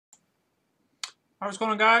How's it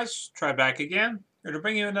going, guys? Try back again. Here to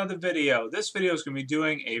bring you another video. This video is going to be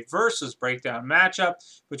doing a versus breakdown matchup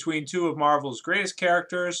between two of Marvel's greatest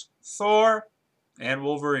characters, Thor and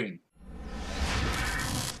Wolverine.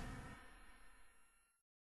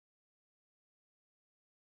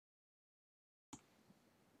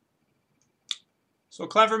 So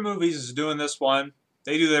Clever Movies is doing this one.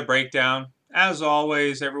 They do their breakdown. As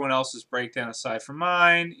always, everyone else's breakdown aside from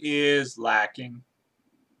mine is lacking.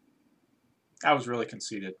 That was really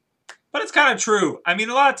conceited. But it's kind of true. I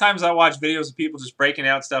mean, a lot of times I watch videos of people just breaking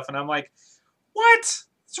out stuff, and I'm like, what?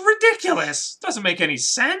 It's ridiculous. It doesn't make any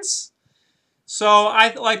sense. So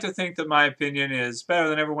I like to think that my opinion is better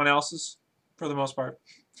than everyone else's, for the most part.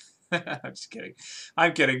 I'm just kidding.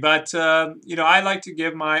 I'm kidding. But, I like to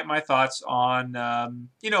give my thoughts on,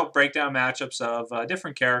 breakdown matchups of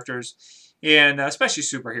different characters, and especially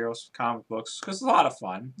superheroes, comic books, because it's a lot of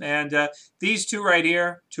fun. And these two right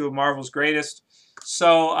here, two of Marvel's greatest.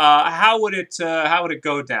 So how would it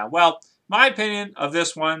go down? Well, my opinion of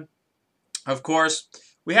this one, of course,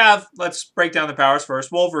 let's break down the powers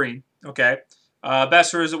first. Wolverine, okay.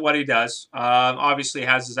 Best is at what he does. Obviously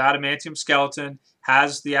has his adamantium skeleton,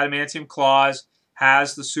 has the adamantium claws,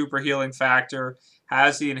 has the super healing factor,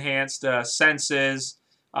 has the enhanced senses,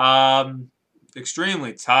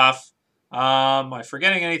 extremely tough. Am I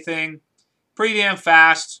forgetting anything? Pretty damn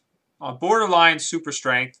fast. Borderline super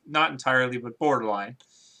strength, not entirely, but borderline.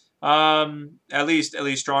 At least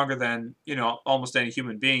stronger than almost any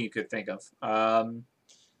human being you could think of,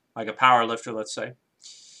 like a power lifter, let's say.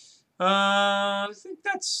 I think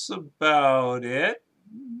that's about it,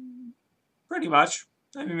 pretty much.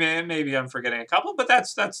 I mean, maybe I'm forgetting a couple, but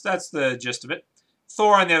that's the gist of it.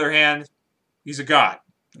 Thor, on the other hand, he's a god.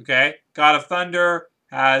 Okay, god of thunder,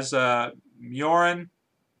 has Mjolnir.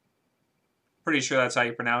 Pretty sure that's how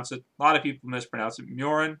you pronounce it. A lot of people mispronounce it.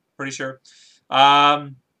 Mjolnir, pretty sure.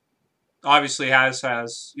 Obviously has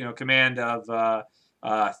command of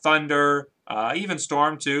thunder, even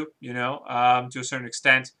storm too. To a certain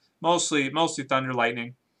extent. Mostly thunder,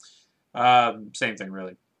 lightning. Same thing,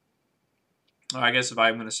 really. I guess if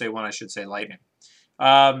I'm going to say one, I should say lightning.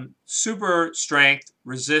 Super strength,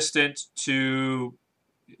 resistant to,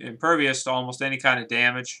 impervious to almost any kind of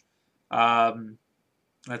damage.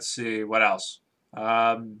 Let's see, what else?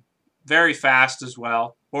 Very fast as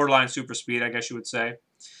well. Borderline super speed, I guess you would say.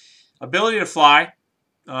 Ability to fly.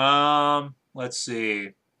 Let's see.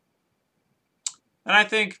 And I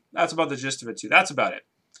think that's about the gist of it, too. That's about it.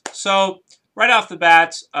 So, right off the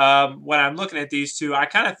bat, when I'm looking at these two, I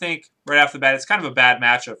kind of think, right off the bat, it's kind of a bad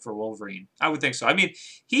matchup for Wolverine. I would think so. I mean,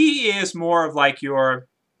 he is more of like your,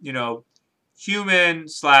 human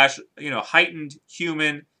slash, heightened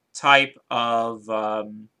human type of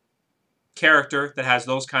character that has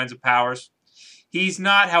those kinds of powers. He's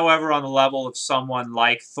not, however, on the level of someone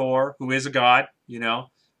like Thor, who is a god,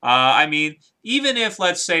 I mean, even if,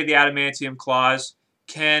 let's say, the adamantium claws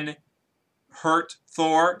can hurt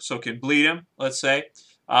Thor, so can bleed him, let's say,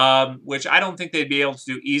 which I don't think they'd be able to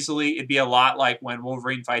do easily. It'd be a lot like when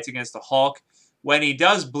Wolverine fights against the Hulk. When he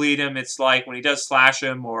does bleed him, it's like when he does slash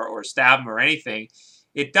him or stab him or anything,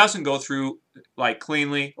 it doesn't go through like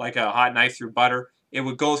cleanly, like a hot knife through butter. It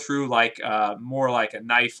would go through like more like a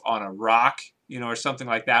knife on a rock, or something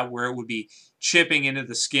like that, where it would be chipping into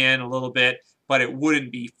the skin a little bit, but it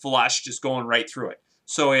wouldn't be flush, just going right through it.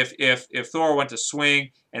 So if Thor went to swing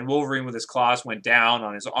and Wolverine with his claws went down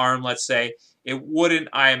on his arm, let's say, it wouldn't,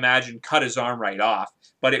 I imagine, cut his arm right off,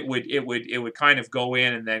 but it would kind of go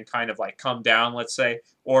in and then kind of like come down, let's say,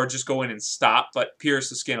 or just go in and stop, but pierce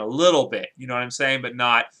the skin a little bit, you know what I'm saying, but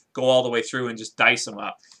not go all the way through and just dice him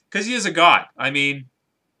up. Because he is a god. I mean,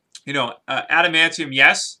 adamantium,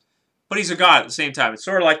 yes, but he's a god at the same time. It's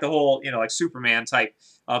sort of like the whole, like Superman type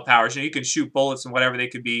powers. You can shoot bullets and whatever. They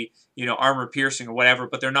could be, armor piercing or whatever,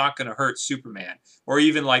 but they're not going to hurt Superman. Or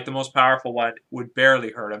even like the most powerful one would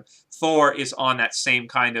barely hurt him. Thor is on that same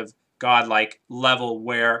kind of godlike level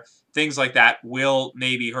where things like that will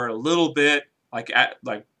maybe hurt a little bit, like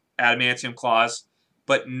adamantium claws,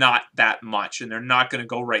 but not that much. And they're not going to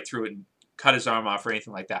go right through it and cut his arm off or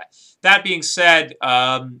anything like that. That being said,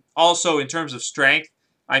 also in terms of strength,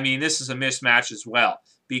 I mean, this is a mismatch as well.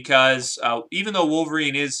 Because even though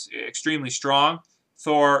Wolverine is extremely strong,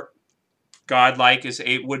 Thor, godlike,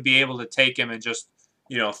 would be able to take him and just,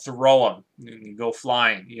 throw him and go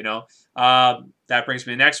flying, That brings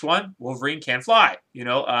me to the next one. Wolverine can't fly,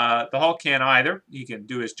 The Hulk can't either. He can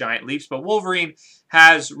do his giant leaps, but Wolverine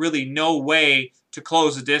has really no way to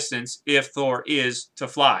close the distance if Thor is to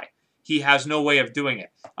fly. He has no way of doing it.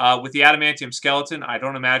 With the adamantium skeleton, I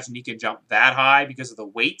don't imagine he can jump that high because of the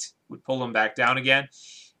weight. Would pull him back down again.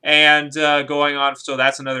 And going on, so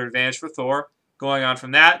that's another advantage for Thor. Going on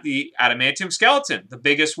from that, the adamantium skeleton, the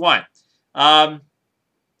biggest one.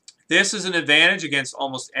 This is an advantage against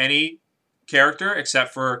almost any character,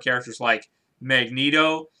 except for characters like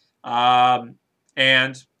Magneto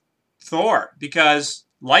and Thor, because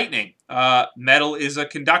lightning, metal is a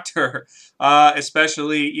conductor,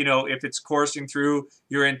 especially, you know, if it's coursing through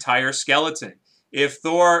your entire skeleton. If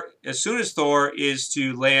Thor, as soon as Thor is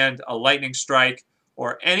to land a lightning strike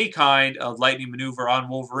or any kind of lightning maneuver on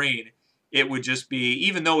Wolverine, it would just be,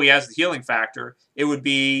 even though he has the healing factor, it would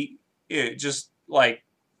be just like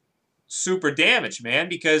super damaged, man,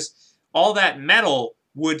 because all that metal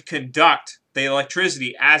would conduct the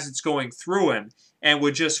electricity as it's going through him and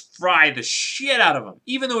would just fry the shit out of him.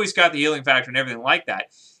 Even though he's got the healing factor and everything like that,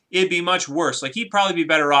 it'd be much worse. Like, he'd probably be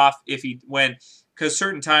better off if he went, because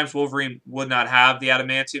certain times Wolverine would not have the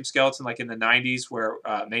adamantium skeleton, like in the 90s where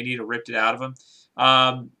Magneto ripped it out of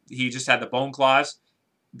him. He just had the bone claws.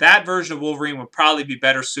 That version of Wolverine would probably be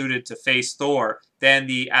better suited to face Thor than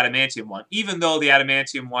the adamantium one, even though the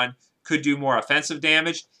adamantium one could do more offensive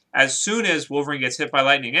damage. As soon as Wolverine gets hit by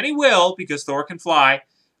lightning, and he will because Thor can fly,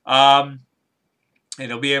 and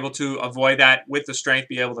he'll be able to avoid that with the strength,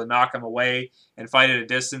 be able to knock him away and fight at a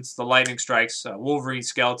distance. The lightning strikes, Wolverine's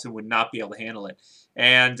skeleton would not be able to handle it.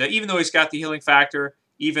 And even though he's got the healing factor,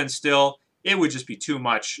 even still, it would just be too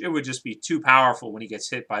much. It would just be too powerful when he gets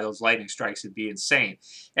hit by those lightning strikes. It'd be insane.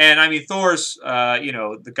 And, I mean, Thor's, you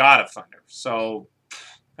know, the god of thunder. So,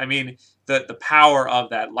 I mean, the power of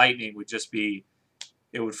that lightning would just be,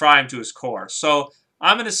 it would fry him to his core. So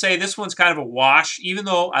I'm going to say this one's kind of a wash, even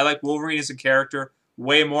though I like Wolverine as a character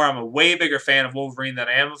way more. I'm a way bigger fan of Wolverine than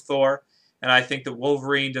I am of Thor, and I think that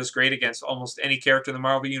Wolverine does great against almost any character in the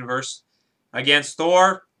Marvel Universe. Against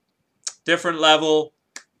Thor, different level,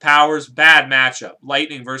 powers, bad matchup.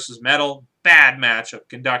 Lightning versus metal, bad matchup.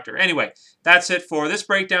 Conductor. Anyway, that's it for this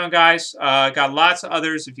breakdown, guys. Got lots of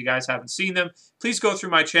others. If you guys haven't seen them, please go through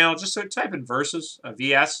my channel. Just type in Versus,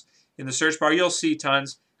 VS, in the search bar. You'll see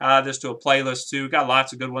tons. There's to a playlist, too. Got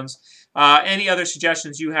lots of good ones. Any other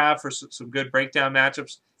suggestions you have for some good breakdown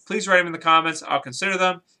matchups, please write them in the comments. I'll consider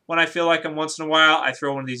them. When I feel like them once in a while, I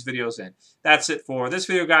throw one of these videos in. That's it for this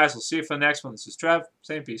video, guys. We'll see you for the next one. This is Trev.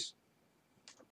 Same peace.